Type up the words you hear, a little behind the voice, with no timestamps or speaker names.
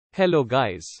Hello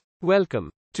guys. Welcome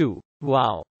to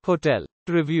Wow Hotel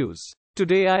Reviews.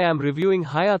 Today I am reviewing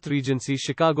Hyatt Regency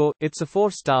Chicago. It's a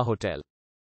 4-star hotel.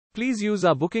 Please use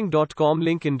our booking.com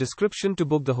link in description to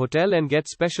book the hotel and get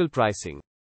special pricing.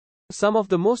 Some of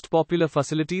the most popular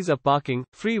facilities are parking,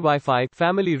 free Wi-Fi,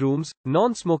 family rooms,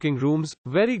 non-smoking rooms,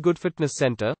 very good fitness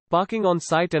center, parking on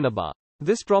site and a bar.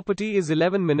 This property is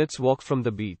 11 minutes walk from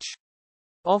the beach.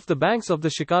 Off the banks of the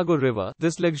Chicago River,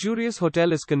 this luxurious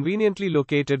hotel is conveniently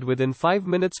located within 5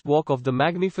 minutes walk of the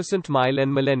magnificent Mile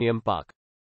and Millennium Park.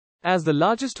 As the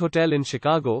largest hotel in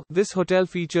Chicago, this hotel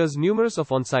features numerous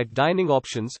of on-site dining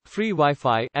options, free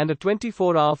Wi-Fi, and a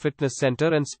 24-hour fitness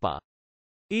center and spa.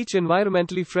 Each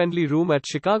environmentally friendly room at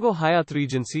Chicago Hyatt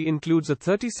Regency includes a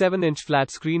 37-inch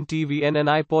flat-screen TV and an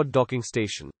iPod docking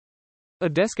station. A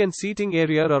desk and seating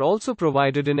area are also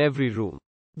provided in every room.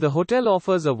 The hotel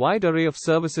offers a wide array of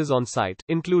services on site,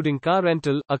 including car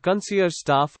rental, a concierge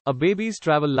staff, a baby's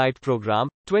travel lite program,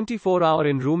 24-hour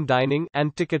in-room dining,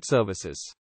 and ticket services.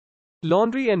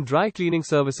 Laundry and dry cleaning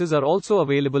services are also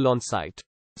available on site.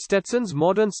 Stetsons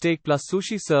Modern Steak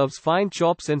Sushi serves fine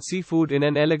chops and seafood in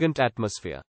an elegant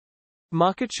atmosphere.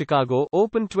 Market Chicago,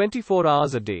 open 24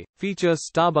 hours a day, features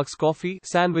Starbucks coffee,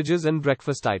 sandwiches and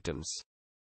breakfast items.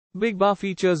 Big Bar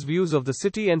features views of the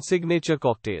city and signature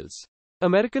cocktails.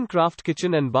 American Craft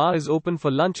Kitchen and Bar is open for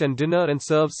lunch and dinner and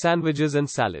serves sandwiches and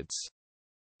salads.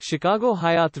 Chicago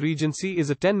Hyatt Regency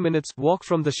is a 10 minutes walk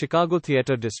from the Chicago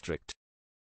Theater District.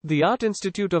 The Art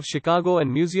Institute of Chicago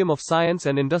and Museum of Science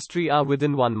and Industry are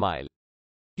within 1 mile.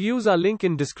 Use our link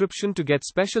in description to get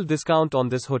special discount on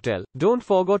this hotel. Don't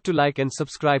forget to like and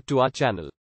subscribe to our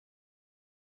channel.